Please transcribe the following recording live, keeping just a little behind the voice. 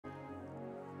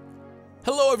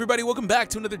Hello everybody, welcome back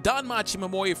to another DanMachi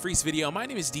Memoria Fresse video. My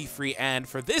name is D-Free, and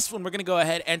for this one we're going to go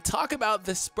ahead and talk about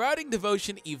the Sprouting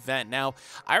Devotion event. Now,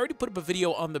 I already put up a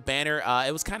video on the banner.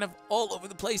 It was kind of all over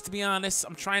the place, to be honest.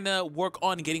 I'm trying to work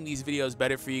on getting these videos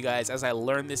better for you guys as I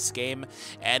learn this game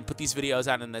and put these videos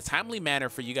out in a timely manner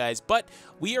for you guys. But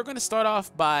we are going to start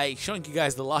off by showing you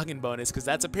guys the login bonus, because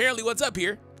that's apparently what's up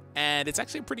here. And it's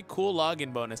actually a pretty cool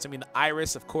login bonus. I mean, the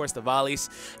iris, of course, the volleys.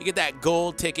 You get that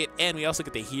gold ticket, and we also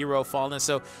get the hero fallen.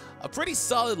 So a pretty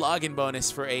solid login bonus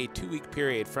for a 2-week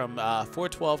period from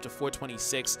 412 to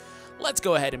 426. Let's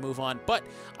go ahead and move on. But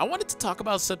I wanted to talk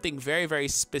about something very, very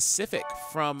specific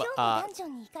from...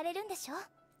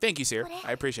 Thank you, sir.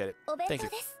 I appreciate it. Thank you.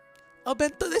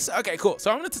 Obento desu. Okay, cool. So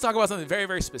I wanted to talk about something very,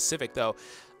 very specific, though.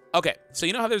 Okay, so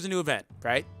you know how there's a new event,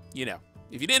 right? You know.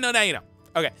 If you didn't know, now you know.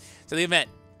 Okay, so the event.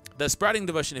 The Sprouting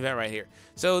Devotion event right here.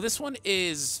 So this one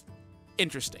is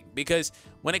interesting because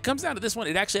when it comes down to this one,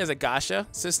 it actually has a gacha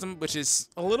system, which is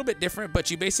a little bit different, but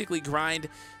you basically grind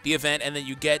the event and then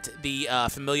you get the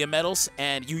familiar medals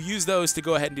and you use those to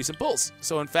go ahead and do some pulls.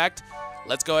 So in fact,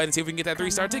 let's go ahead and see if we can get that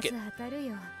 3-star ticket.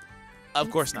 Of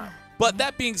course not. But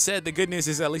that being said, the good news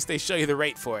is at least they show you the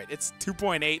rate for it. It's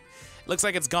 2.8. Looks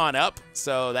like it's gone up,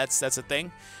 so that's a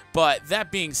thing. But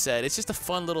that being said, it's just a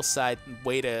fun little side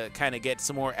way to kind of get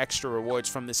some more extra rewards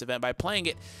from this event by playing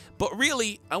it. But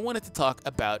really, I wanted to talk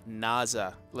about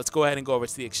Naza. Let's go ahead and go over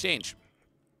to the exchange.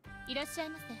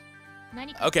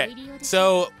 Okay,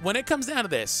 so when it comes down to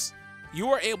this, you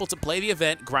are able to play the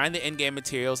event, grind the in-game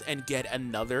materials, and get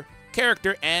another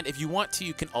character, and if you want to,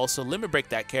 you can also limit break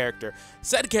that character.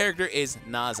 Said character is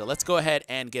Naza. Let's go ahead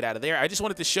and get out of there. I just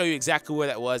wanted to show you exactly where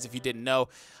that was if you didn't know.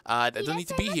 I don't need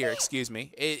to be here, excuse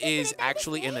me. It is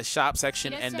actually in the shop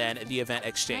section and then the event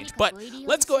exchange. But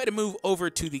let's go ahead and move over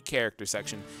to the character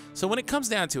section. So when it comes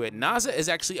down to it, Naza is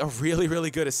actually a really, really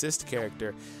good assist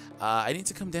character. I need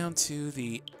to come down to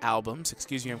the albums.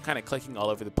 Excuse me, I'm kind of clicking all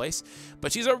over the place.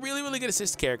 But she's a really, really good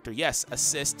assist character. Yes,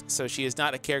 assist. So she is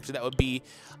not a character that would be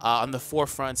on the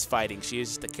forefronts fighting. She is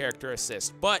just a character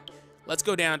assist. But let's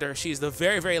go down to her. She's the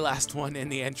very, very last one in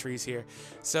the entries here.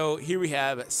 So here we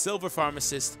have Silver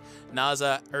Pharmacist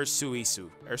Naza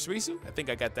Ursuisu. Ursuisu? I think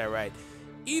I got that right.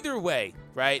 Either way,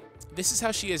 right? This is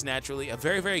how she is naturally. A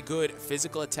very, very good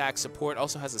physical attack support.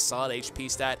 Also has a solid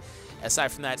HP stat.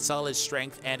 Aside from that, solid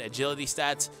strength and agility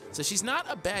stats. So she's not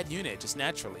a bad unit, just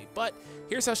naturally. But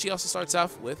here's how she also starts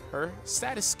off with her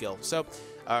status skill. So,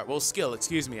 well, skill,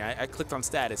 excuse me. I clicked on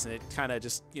status and it kind of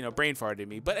just, you know, brain farted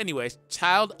me. But anyways,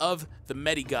 Child of the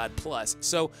Medigod Plus.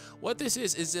 So what this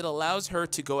is it allows her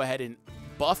to go ahead and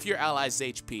buff your allies'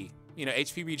 HP. You know,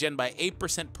 HP regen by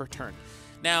 8% per turn.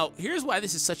 Now, here's why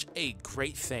this is such a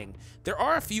great thing. There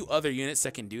are a few other units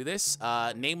that can do this.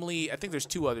 Namely, I think there's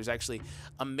 2 others, actually.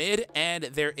 A mid, and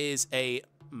there is a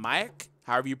Mayak,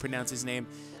 however you pronounce his name.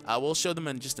 We'll show them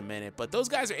in just a minute. But those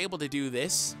guys are able to do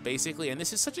this, basically. And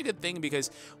this is such a good thing because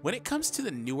when it comes to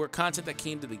the newer content that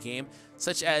came to the game,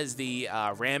 such as the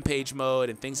Rampage mode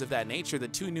and things of that nature, the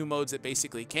 2 new modes that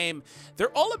basically came,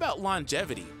 they're all about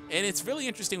longevity. And it's really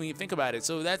interesting when you think about it.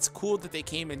 So that's cool that they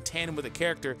came in tandem with a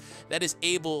character that is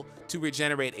able to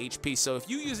regenerate HP. So if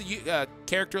you use a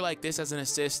character like this as an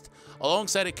assist,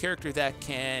 alongside a character that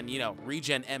can, you know,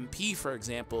 regen MP, for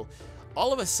example,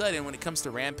 all of a sudden, when it comes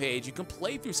to Rampage, you can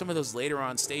play through some of those later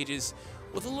on stages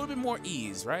with a little bit more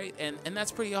ease, right? And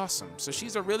that's pretty awesome. So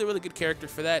she's a really, really good character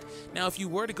for that. Now, if you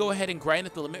were to go ahead and grind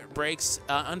at the limit breaks,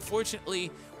 unfortunately,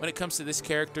 when it comes to this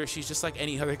character, she's just like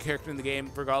any other character in the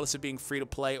game, regardless of being free to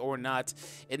play or not,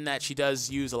 in that she does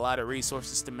use a lot of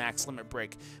resources to max limit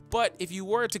break. But if you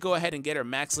were to go ahead and get her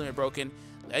max limit broken,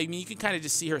 I mean, you can kind of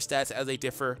just see her stats as they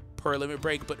differ per limit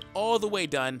break, but all the way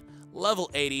done.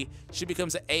 Level 80, she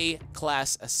becomes an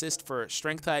A-class assist for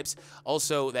strength types.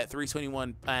 Also, that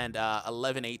 321 and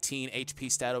 1118 HP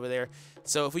stat over there.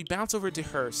 So if we bounce over to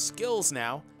her skills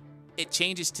now, it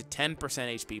changes to 10%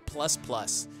 HP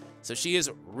plus. So she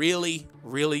is really,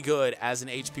 really good as an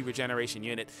HP regeneration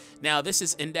unit. Now, this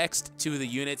is indexed to the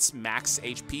unit's max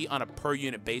HP on a per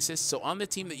unit basis. So on the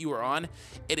team that you are on,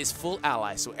 it is full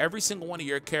ally. So every single one of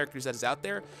your characters that is out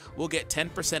there will get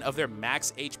 10% of their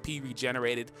max HP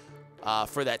regenerated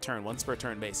for that turn, once per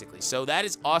turn, basically. So that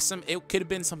is awesome. It could have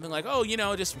been something like, oh, you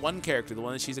know, just one character, the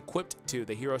one that she's equipped to,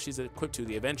 the hero she's equipped to,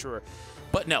 the adventurer.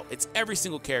 But no, it's every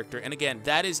single character. And again,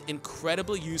 that is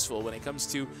incredibly useful when it comes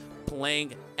to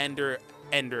playing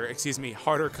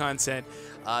harder content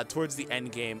towards the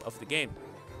end game of the game.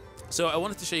 So I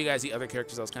wanted to show you guys the other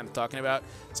characters I was kind of talking about.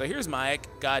 So here's Mayak,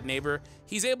 God Neighbor.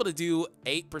 He's able to do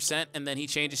 8%, and then he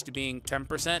changes to being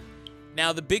 10%.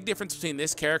 Now, the big difference between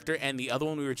this character and the other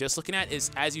one we were just looking at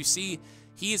is, as you see,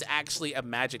 he is actually a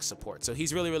magic support. So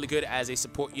he's really, really good as a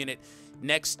support unit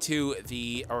next to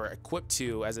the, or equipped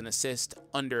to as an assist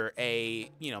under a,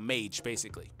 mage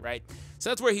basically, right? So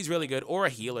that's where he's really good, or a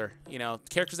healer,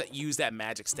 characters that use that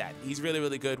magic stat. He's really,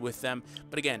 really good with them.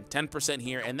 But again, 10%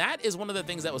 here. And that is one of the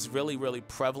things that was really, really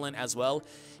prevalent as well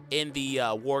in the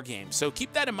war game. So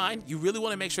keep that in mind. You really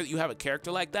want to make sure that you have a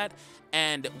character like that.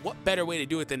 And what better way to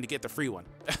do it than to get the free one?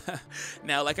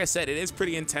 Now, like I said, it is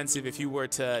pretty intensive if you were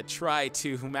to try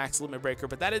to max Limit Breaker,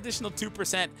 but that additional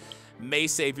 2% may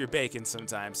save your bacon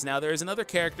sometimes. Now, there is another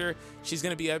character. She's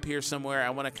going to be up here somewhere. I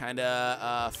want to kind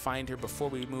of find her before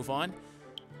we move on.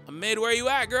 Amid, where you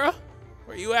at, girl?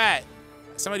 Where you at?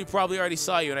 Somebody probably already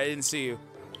saw you and I didn't see you.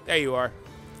 There you are.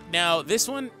 Now, this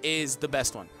one is the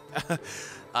best one.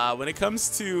 When it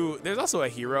comes to, there's also a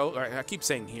hero, or I keep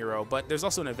saying hero, but there's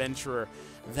also an adventurer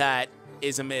that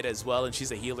is a mid as well, and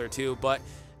she's a healer too. But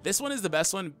this one is the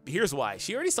best one. Here's why.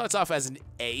 She already starts off as an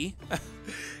A,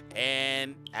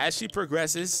 and as she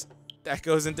progresses, that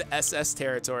goes into SS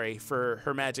territory for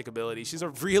her magic ability. She's a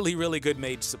really, really good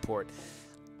mage support.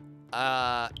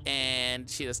 And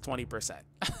she does 20%.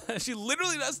 She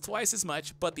literally does twice as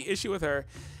much, but the issue with her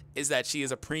is that she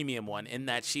is a premium one, in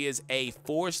that she is a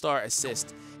 4-star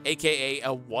assist, aka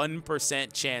a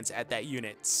 1% chance at that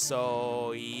unit.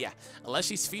 So yeah, unless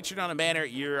she's featured on a banner,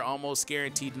 you're almost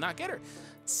guaranteed to not get her.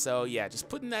 So yeah, just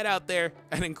putting that out there.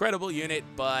 An incredible unit,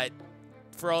 but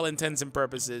for all intents and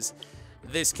purposes,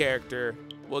 this character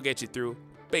will get you through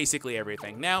basically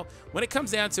everything. Now, when it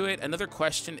comes down to it, another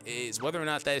question is whether or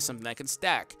not that is something that can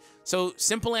stack. So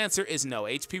simple answer is no.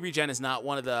 HP regen is not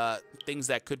one of the things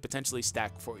that could potentially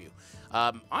stack for you.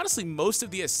 Honestly, most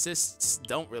of the assists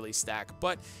don't really stack,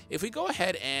 but if we go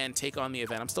ahead and take on the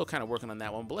event, I'm still kind of working on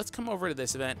that one, but let's come over to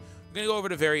this event. We're going to go over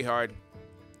to very hard.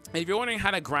 And if you're wondering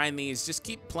how to grind these, just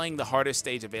keep playing the hardest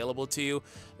stage available to you.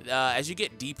 As you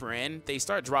get deeper in, they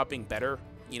start dropping better,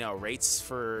 rates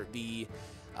for the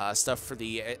stuff for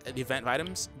the event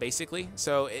items, basically.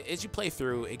 So as you play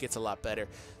through, it gets a lot better.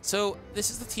 So this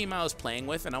is the team I was playing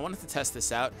with, and I wanted to test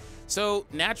this out. So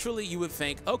naturally, you would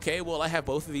think, okay, well, I have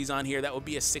both of these on here. That would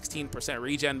be a 16%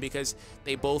 regen because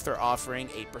they both are offering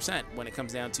 8% when it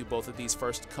comes down to both of these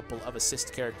first couple of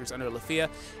assist characters under Lafia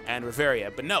and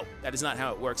Riveria. But no, that is not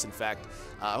how it works, in fact.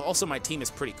 Also, my team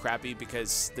is pretty crappy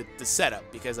because the setup,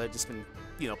 because I've just been,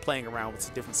 playing around with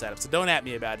some different setups. So don't at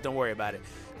me about it. Don't worry about it.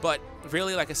 But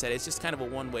really, like I said, it's just kind of a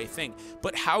one-way thing.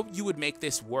 But how you would make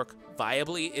this work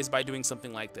viably is by doing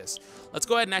something like this. Let's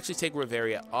go ahead and actually take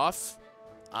Riveria off.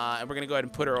 And we're going to go ahead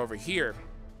and put her over here.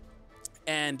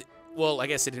 And, well, I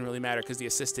guess it didn't really matter because the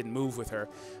assist didn't move with her.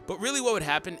 But really what would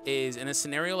happen is, in a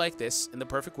scenario like this, in the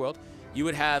perfect world, you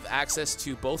would have access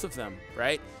to both of them,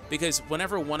 right? Because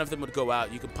whenever one of them would go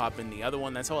out, you could pop in the other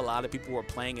one. That's how a lot of people were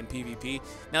playing in PvP.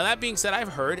 Now, that being said, I've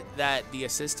heard that the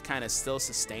assist kind of still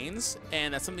sustains,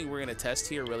 and that's something we're going to test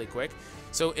here really quick.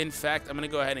 So, in fact, I'm going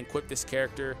to go ahead and equip this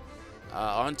character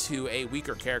onto a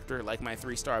weaker character, like my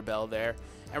 3-star Bell there.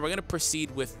 And we're going to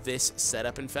proceed with this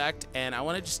setup, in fact, and I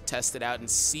want to just test it out and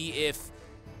see if,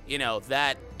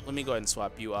 that... Let me go ahead and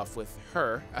swap you off with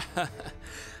her.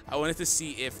 I wanted to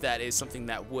see if that is something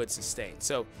that would sustain.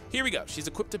 So here we go. She's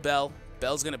equipped to Bell.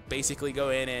 Bell's going to basically go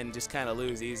in and just kind of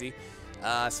lose easy.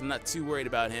 So I'm not too worried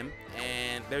about him.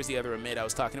 And there's the other mid I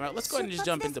was talking about. Let's go ahead and just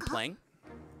jump into playing.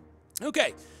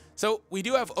 Okay. So we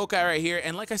do have Okai right here.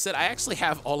 And like I said, I actually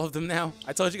have all of them now.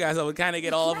 I told you guys I would kind of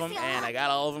get all of them. And I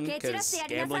got all of them because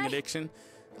gambling addiction.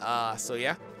 So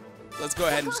yeah. Let's go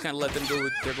ahead and just kind of let them do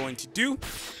what they're going to do.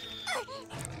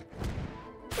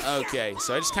 Okay,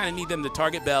 so I just kind of need them to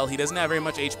target Bell. He doesn't have very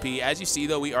much HP. As you see,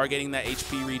 though, we are getting that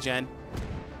HP regen.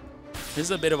 This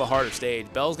is a bit of a harder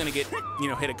stage. Bell's going to get,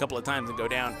 hit a couple of times and go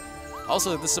down.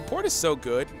 Also, the support is so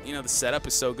good. The setup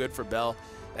is so good for Bell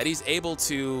that he's able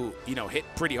to, hit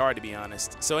pretty hard, to be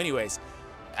honest. So anyways,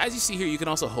 as you see here, you can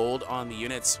also hold on the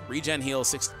units. Regen heal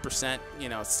 60%, at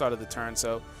the start of the turn.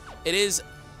 So it is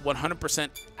 100%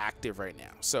 active right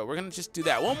now. So we're going to just do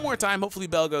that one more time. Hopefully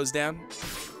Bell goes down.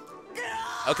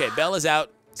 Okay, Bell is out,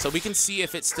 so we can see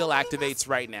if it still activates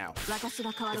right now.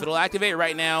 If it'll activate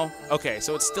right now, okay,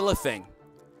 so it's still a thing.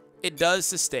 It does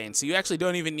sustain, so you actually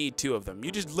don't even need 2 of them.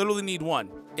 You just literally need 1.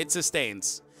 It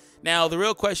sustains. Now, the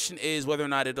real question is whether or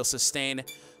not it'll sustain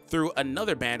through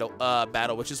another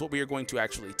battle, which is what we are going to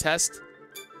actually test.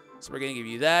 So we're going to give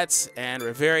you that, and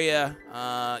Riveria,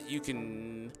 you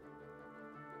can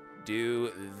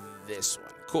do this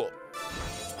one. Cool.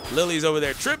 Lily's over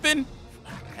there tripping.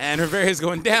 And Riveria's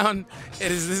going down.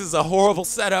 This is a horrible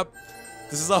setup.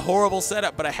 This is a horrible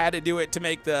setup, but I had to do it to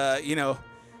make the,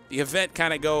 the event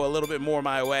kind of go a little bit more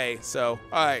my way. So,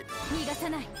 all right.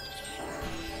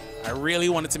 I really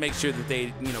wanted to make sure that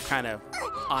they, you know, kind of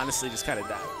honestly just kind of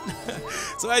died.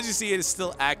 So as you see, it is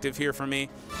still active here for me.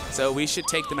 So we should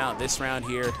take them out this round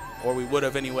here, or we would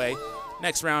have anyway.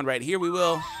 Next round right here we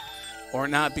will, or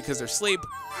not because they're asleep.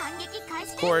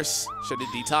 Of course, should have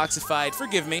detoxified.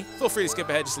 Forgive me. Feel free to skip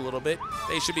ahead just a little bit.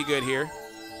 They should be good here.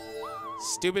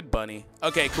 Stupid bunny.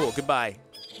 Okay, cool. Goodbye.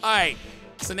 All right.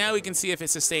 So now we can see if it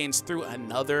sustains through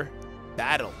another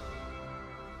battle.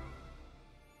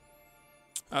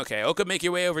 Okay, Oka, make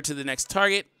your way over to the next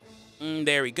target.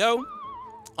 There we go.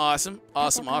 Awesome,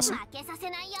 awesome, awesome.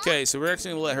 Okay, so we're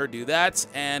actually going to let her do that,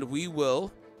 and we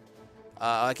will...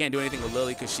 I can't do anything with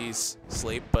Lily because she's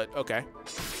asleep, but okay.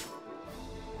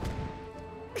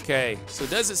 Okay, so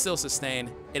does it still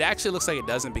sustain? It actually looks like it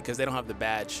doesn't because they don't have the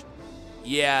badge.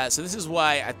 Yeah, so this is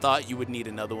why I thought you would need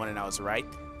another one, and I was right.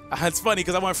 It's funny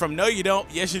because I went from no you don't,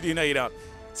 yes you do, no you don't.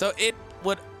 So it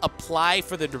would apply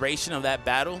for the duration of that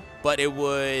battle, but it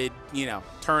would, you know,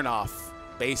 turn off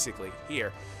basically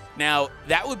here. Now,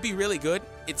 that would be really good.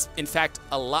 It's, in fact,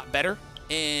 a lot better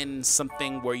in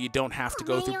something where you don't have to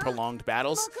go through prolonged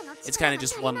battles. It's kind of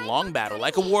just one long battle,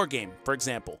 like a war game, for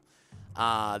example.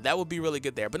 That would be really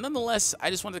good there. But nonetheless, I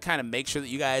just wanted to kind of make sure that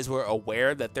you guys were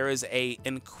aware that there is a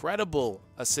incredible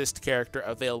assist character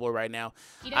available right now.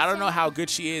 I don't know how good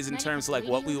she is in terms of like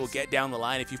what we will get down the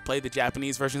line if you've played the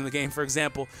Japanese version of the game, for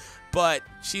example, but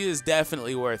she is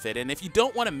definitely worth it. And if you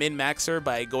don't want to min-max her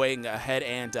by going ahead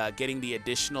and getting the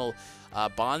additional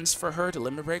bonds for her to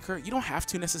limit break her, you don't have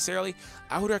to necessarily.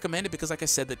 I would recommend it because, like I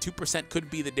said, the 2%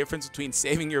 could be the difference between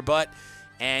saving your butt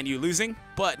and you losing,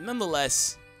 but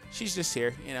nonetheless, she's just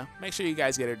here, you know. Make sure you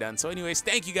guys get her done. So anyways,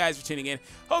 thank you guys for tuning in.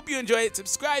 Hope you enjoy it.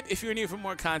 Subscribe if you're new for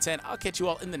more content. I'll catch you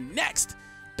all in the next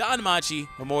DanMachi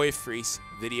Memoria Fresse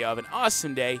video. Have an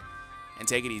awesome day, and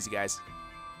take it easy, guys.